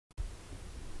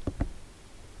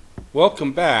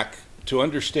Welcome back to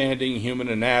Understanding Human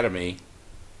Anatomy,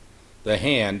 the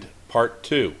Hand, Part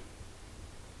 2.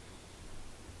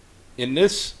 In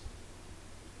this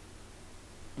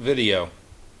video,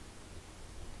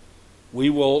 we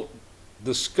will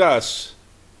discuss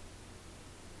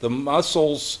the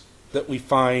muscles that we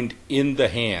find in the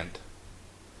hand,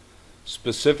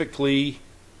 specifically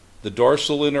the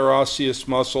dorsal interosseous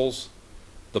muscles,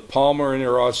 the palmar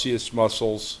interosseous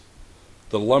muscles,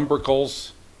 the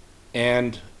lumbricals,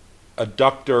 and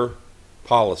adductor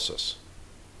pollicis.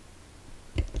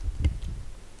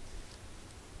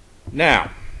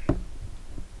 Now,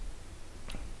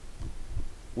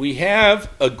 we have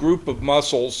a group of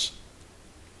muscles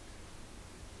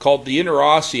called the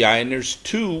interossei, and there's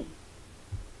two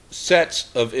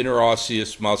sets of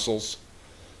interosseous muscles,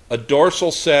 a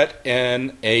dorsal set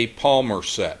and a palmar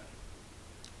set.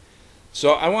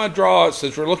 So I want to draw,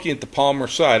 since we're looking at the palmar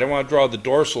side, I want to draw the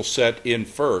dorsal set in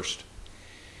first.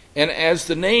 And as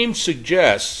the name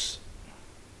suggests,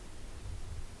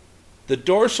 the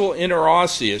dorsal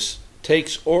interosseous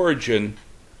takes origin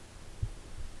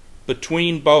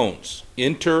between bones,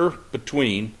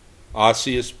 between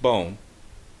osseous bone.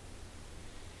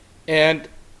 And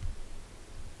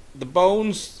the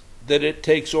bones that it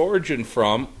takes origin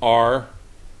from are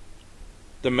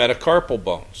the metacarpal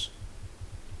bones.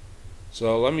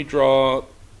 So let me draw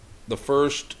the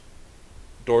first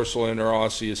dorsal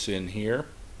interosseous in here.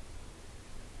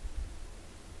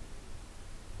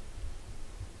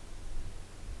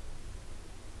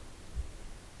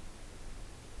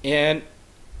 And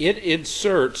it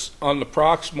inserts on the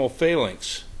proximal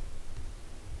phalanx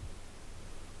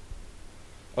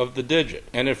of the digit.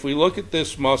 And if we look at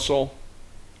this muscle,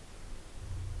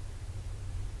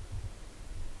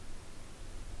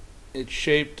 it's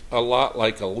shaped a lot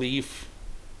like a leaf.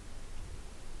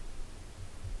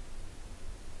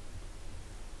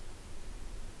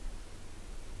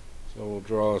 So we'll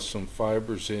draw some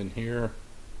fibers in here,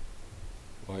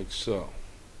 like so.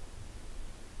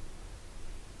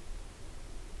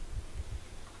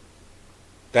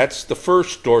 That's the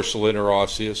first dorsal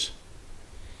interosseous.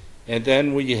 And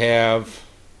then we have,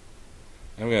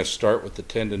 I'm going to start with the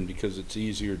tendon because it's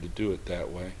easier to do it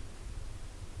that way.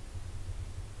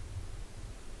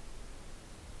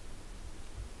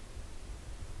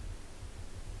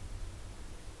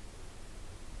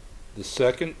 The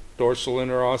second dorsal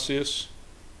interosseous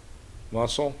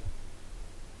muscle.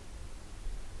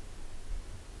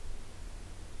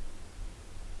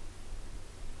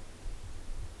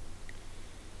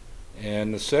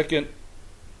 And the second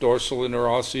dorsal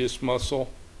interosseous muscle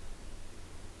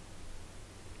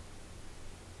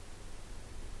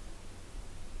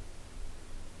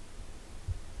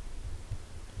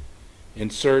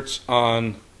inserts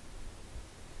on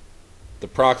the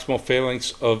proximal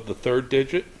phalanx of the third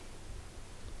digit.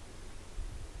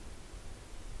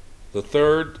 The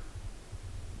third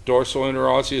dorsal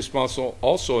interosseous muscle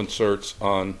also inserts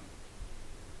on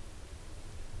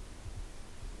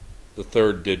the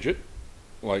third digit,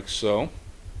 like so.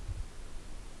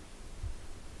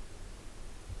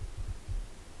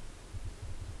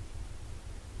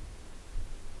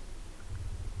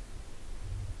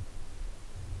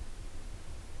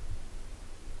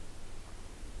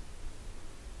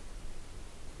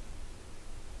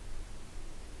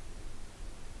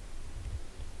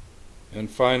 And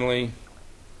finally,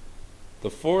 the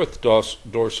fourth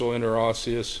dorsal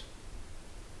interosseous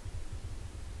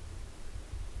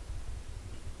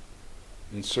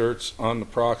inserts on the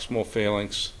proximal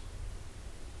phalanx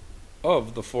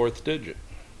of the fourth digit,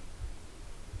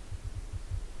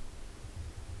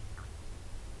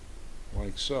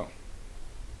 like so.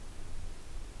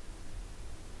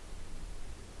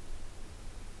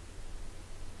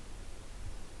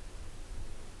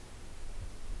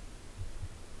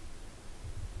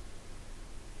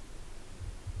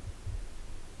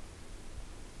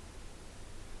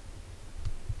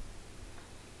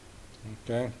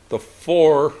 Okay, the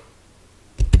four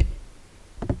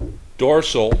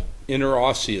dorsal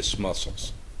interosseous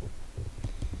muscles.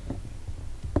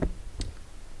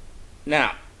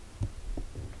 Now,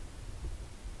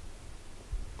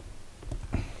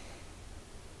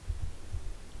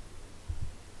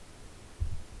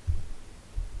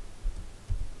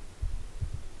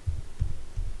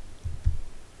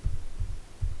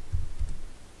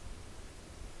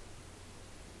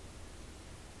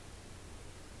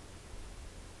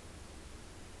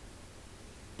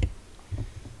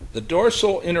 the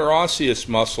dorsal interosseous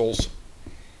muscles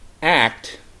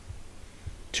act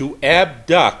to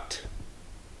abduct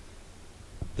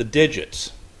the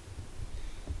digits.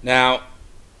 Now,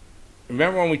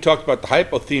 remember when we talked about the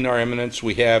hypothenar eminence,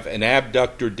 we have an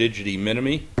abductor digiti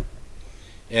minimi,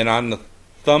 and on the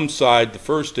thumb side, the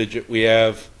first digit, we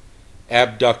have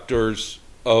abductors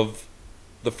of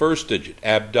the first digit,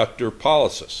 abductor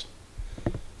pollicis.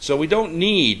 So we don't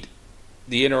need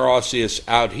the interosseous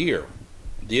out here.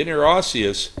 The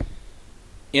interosseous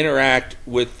interact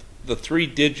with the three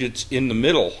digits in the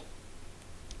middle,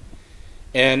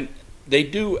 and they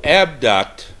do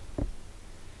abduct.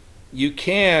 You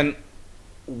can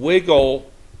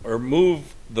wiggle or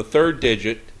move the third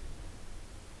digit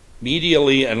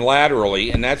medially and laterally,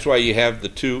 and that's why you have the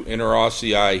two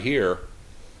interossei here,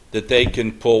 that they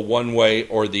can pull one way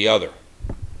or the other.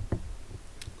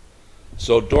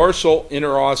 So dorsal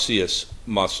interosseous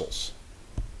muscles.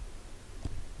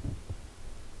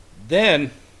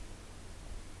 Then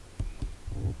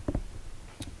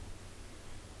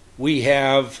we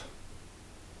have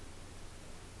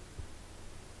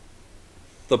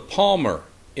the palmar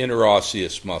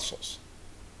interosseous muscles.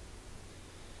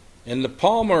 And the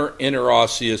palmar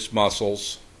interosseous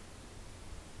muscles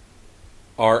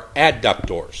are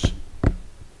adductors.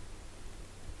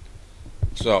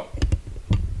 So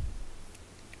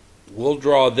we'll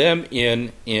draw them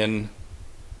in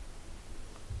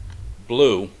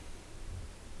blue,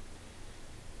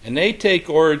 and they take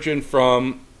origin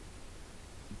from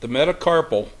the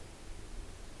metacarpal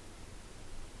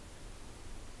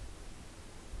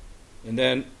and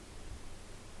then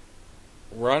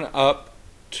run up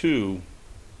to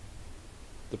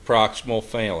the proximal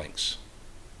phalanx.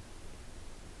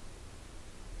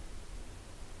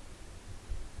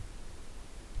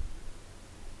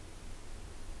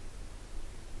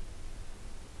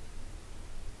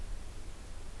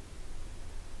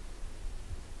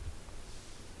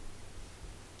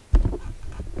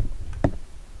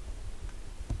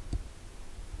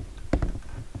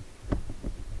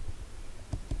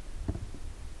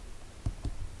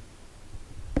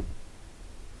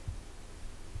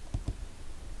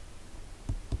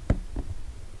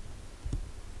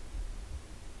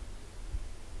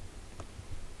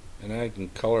 And I can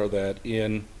color that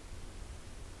in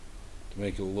to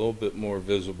make it a little bit more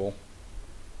visible.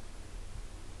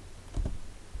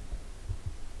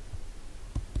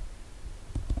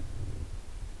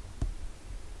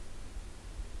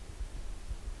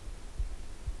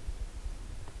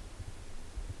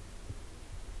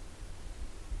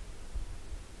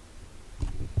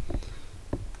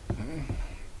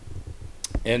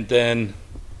 And then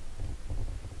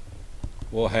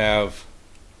we'll have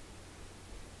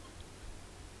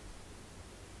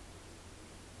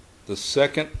the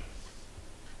second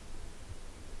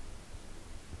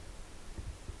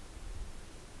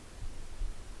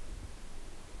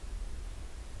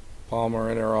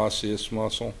palmar interosseous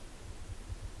muscle,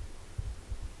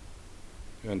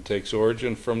 and takes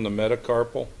origin from the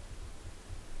metacarpal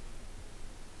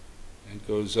and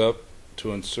goes up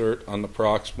to insert on the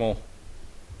proximal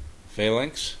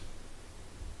phalanx.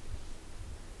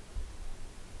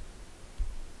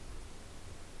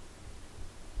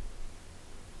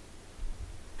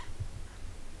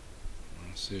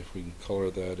 Let's see if we can color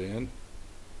that in.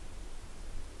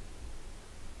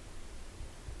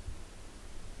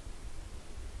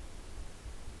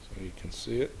 So you can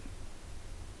see it.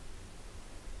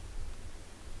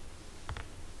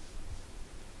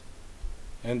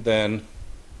 And then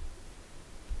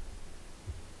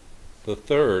the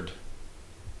third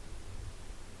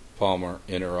palmar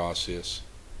interosseous.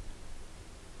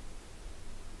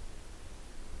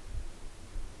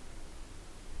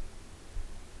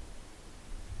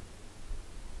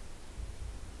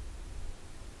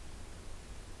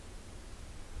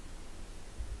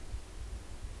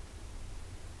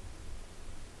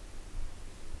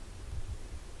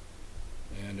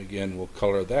 And again, we'll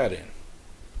color that in.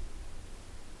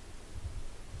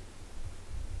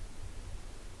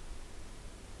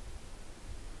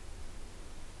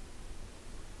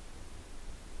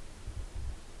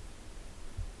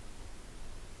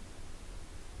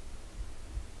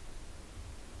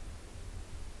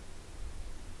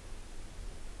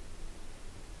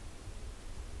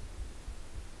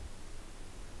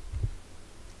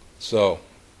 So,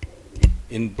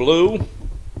 in blue,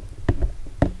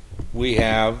 we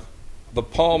have the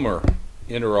palmar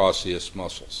interosseous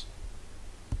muscles.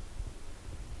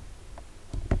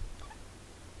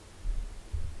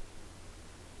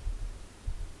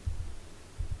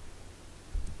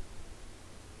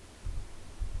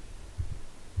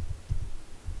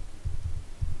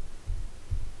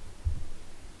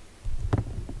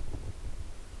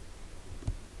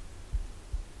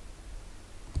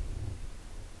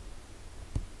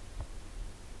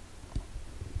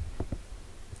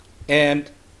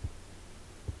 And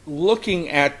looking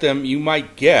at them, you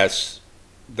might guess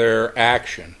their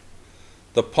action.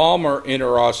 The palmar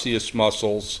interosseous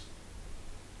muscles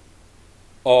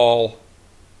all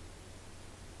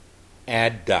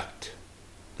adduct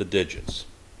the digits.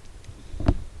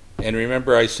 And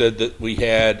remember I said that we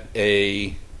had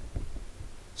a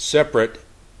separate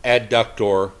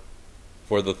adductor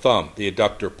for the thumb, the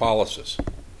adductor pollicis.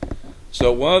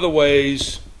 So one of the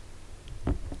ways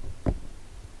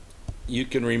you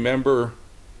can remember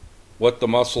what the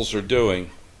muscles are doing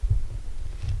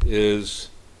is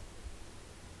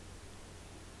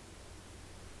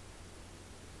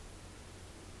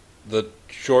the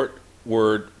short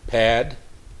word pad,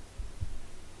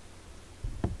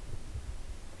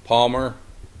 palmar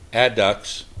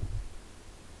adducts,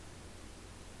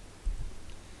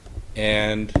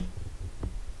 and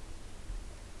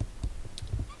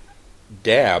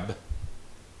dab,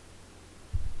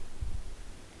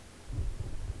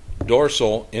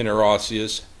 dorsal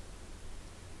interosseous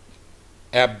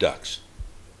abducts.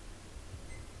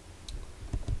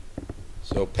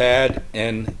 So pad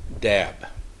and dab.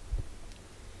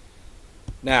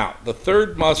 Now, the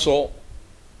third muscle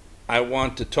I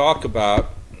want to talk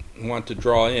about, want to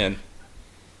draw in,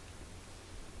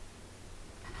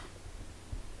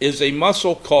 is a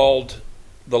muscle called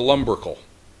the lumbrical.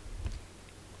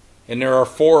 And there are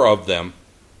 4 of them.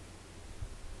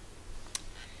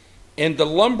 And the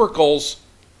lumbricals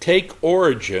take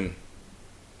origin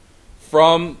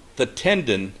from the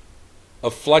tendon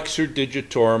of flexor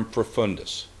digitorum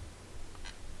profundus.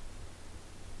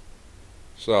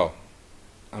 So,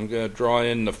 I'm going to draw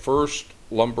in the first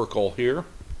lumbrical here.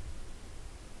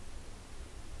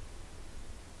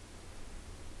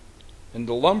 And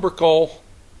the lumbrical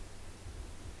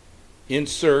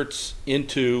inserts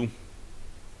into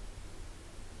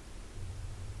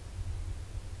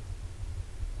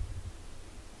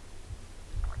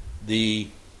the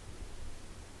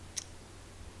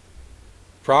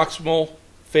proximal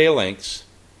phalanx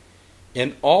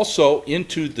and also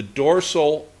into the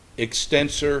dorsal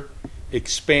extensor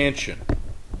expansion.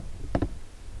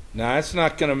 Now that's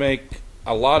not going to make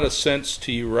a lot of sense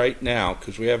to you right now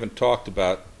because we haven't talked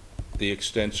about the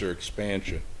extensor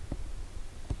expansion,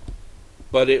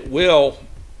 but it will.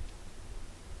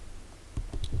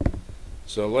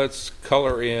 So let's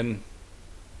color in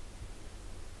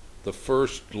the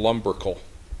first lumbrical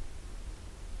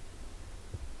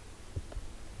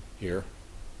here,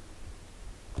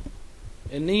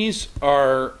 and these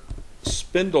are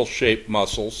spindle-shaped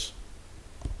muscles,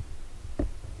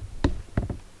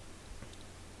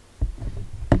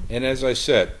 and as I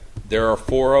said, there are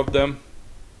 4 of them.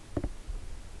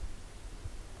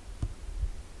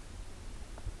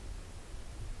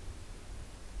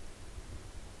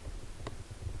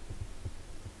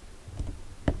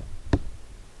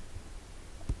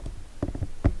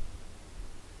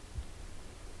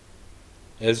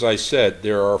 As I said,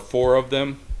 there are 4 of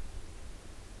them.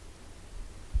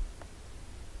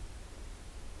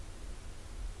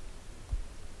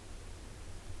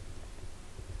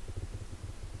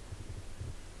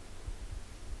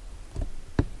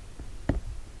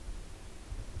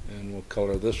 And we'll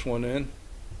color this one in.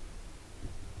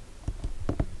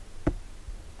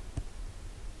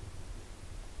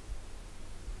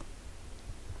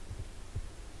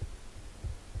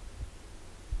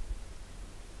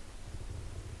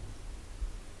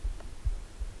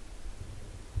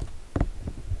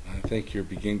 I think you're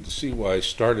beginning to see why I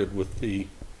started with the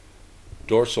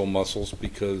dorsal muscles,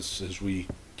 because as we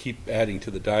keep adding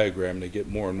to the diagram, they get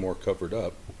more and more covered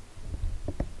up.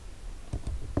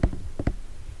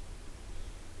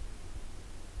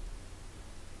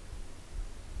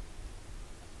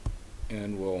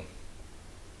 And we'll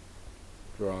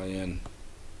draw in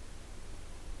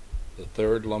the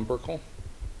third lumbrical.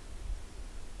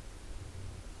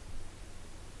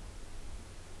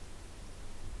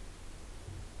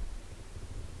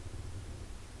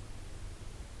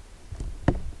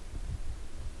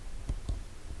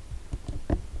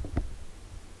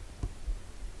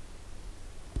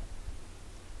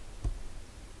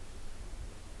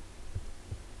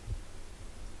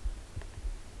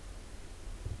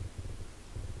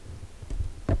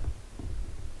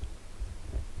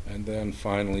 And then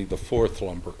finally the fourth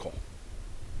lumbrical.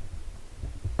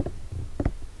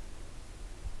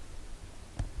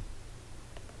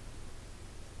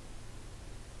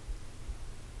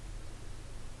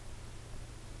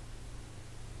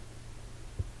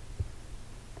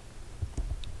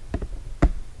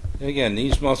 Again,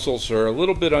 these muscles are a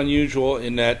little bit unusual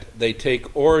in that they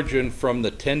take origin from the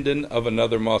tendon of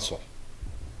another muscle.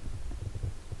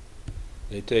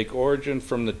 They take origin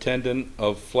from the tendon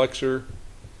of flexor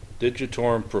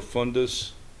digitorum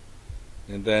profundus,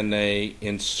 and then they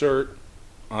insert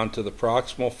onto the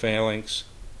proximal phalanx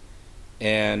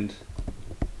and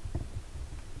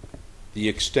the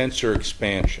extensor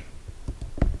expansion.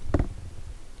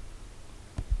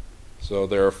 So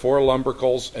there are 4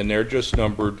 lumbricals, and they're just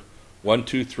numbered 1,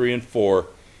 2, 3, and 4.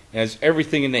 As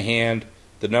everything in the hand,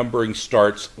 the numbering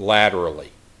starts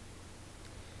laterally.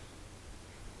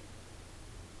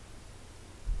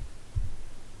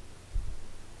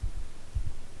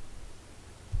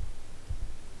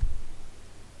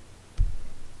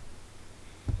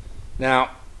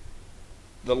 Now,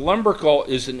 the lumbrical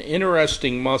is an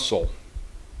interesting muscle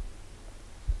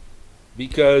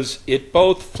because it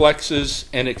both flexes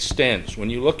and extends. When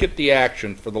you look at the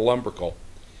action for the lumbrical,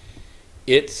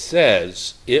 it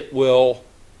says it will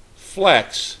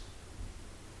flex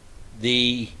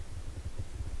the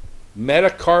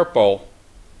metacarpal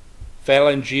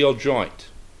phalangeal joint.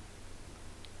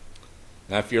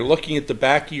 Now, if you're looking at the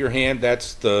back of your hand,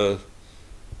 that's the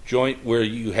joint where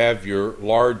you have your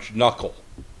large knuckle.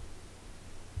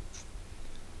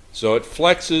 So it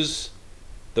flexes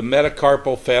the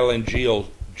metacarpal phalangeal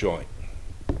joint.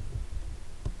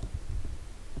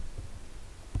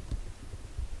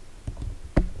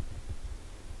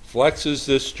 Flexes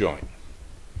this joint.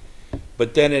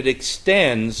 But then it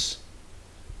extends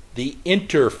the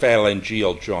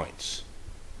interphalangeal joints.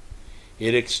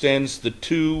 It extends the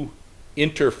 2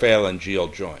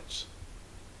 interphalangeal joints.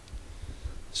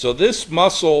 So this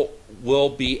muscle will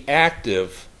be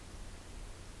active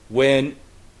when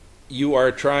you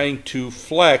are trying to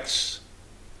flex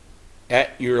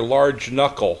at your large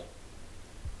knuckle,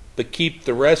 but keep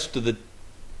the rest of the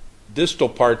distal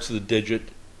parts of the digit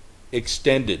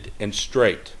extended and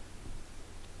straight.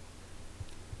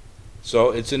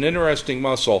 So it's an interesting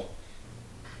muscle.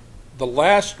 The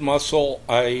last muscle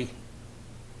I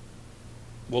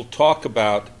will talk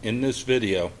about in this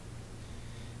video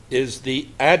is the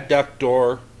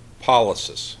adductor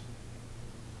pollicis.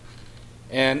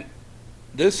 And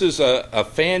this is a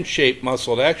fan-shaped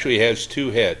muscle. It actually has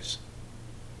 2 heads.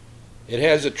 It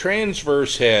has a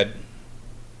transverse head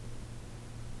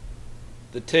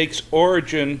that takes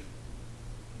origin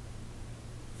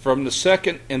from the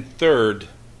 2nd and 3rd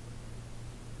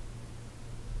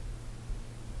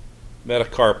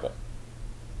metacarpal.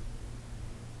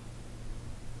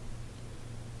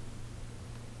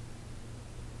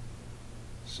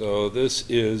 So this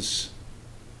is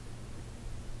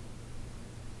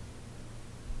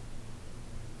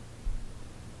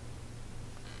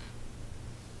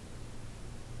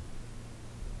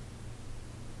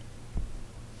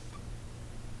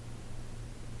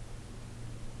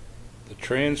the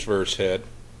transverse head.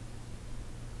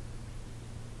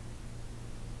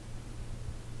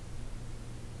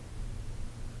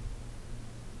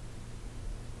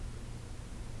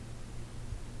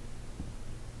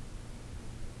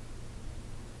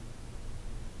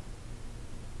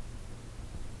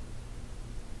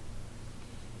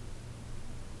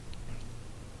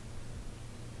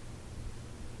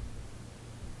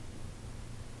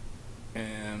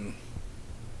 And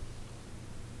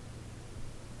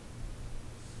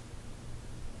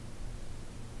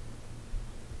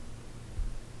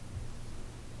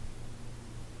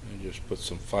just put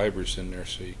some fibers in there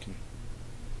so you can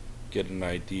get an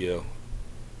idea of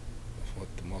what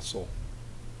the muscle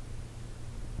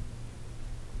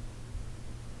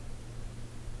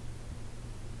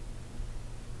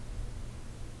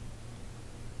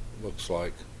looks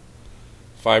like.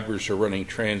 Fibers are running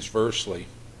transversely,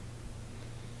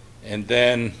 and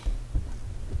then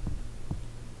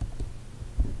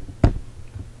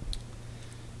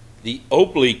the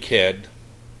oblique head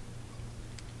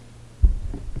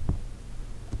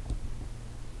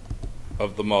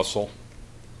of the muscle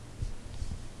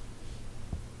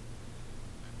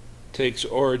takes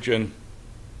origin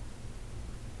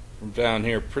from down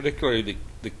here, particularly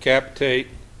the capitate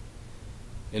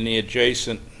and the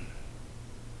adjacent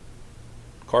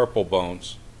carpal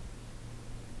bones,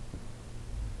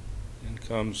 and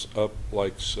comes up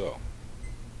like so.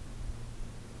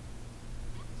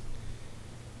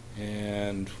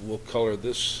 And we'll color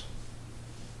this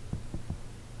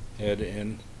head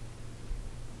in.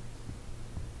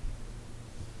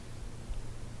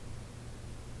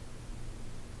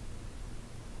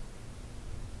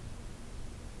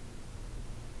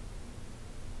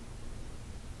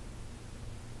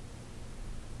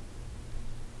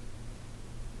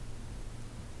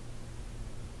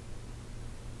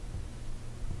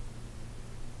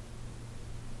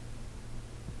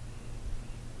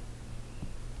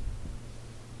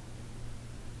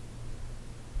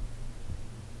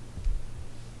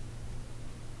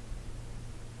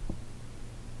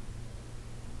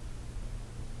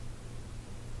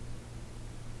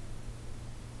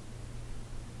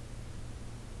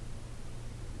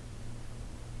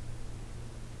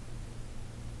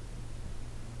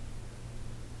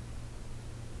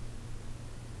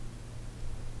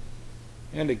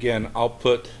 And again, I'll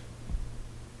put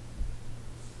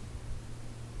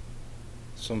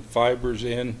some fibers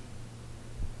in.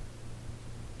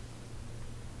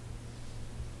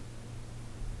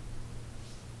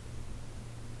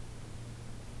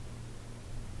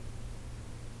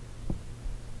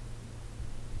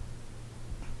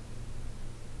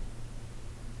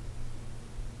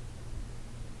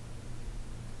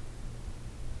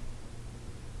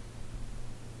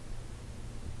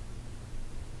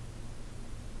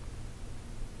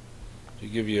 To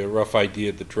give you a rough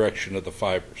idea of the direction of the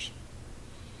fibers.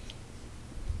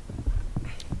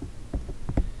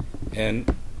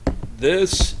 And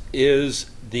this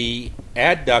is the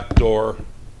adductor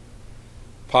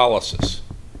pollicis.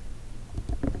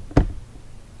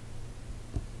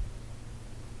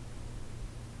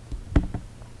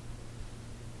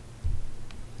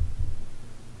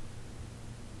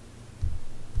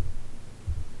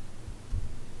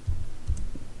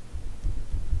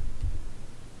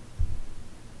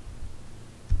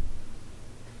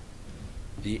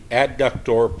 The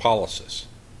adductor pollicis.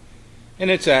 And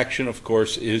its action, of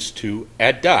course, is to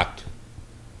adduct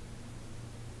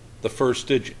the first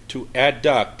digit, to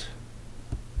adduct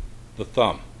the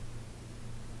thumb.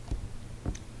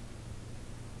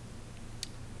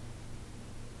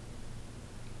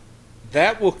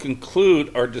 That will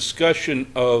conclude our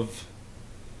discussion of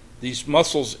these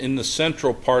muscles in the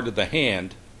central part of the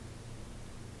hand.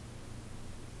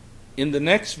 In the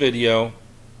next video,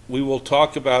 we will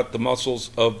talk about the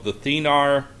muscles of the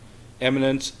thenar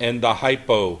eminence and the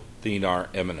hypothenar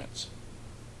eminence.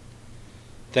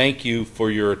 Thank you for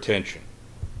your attention.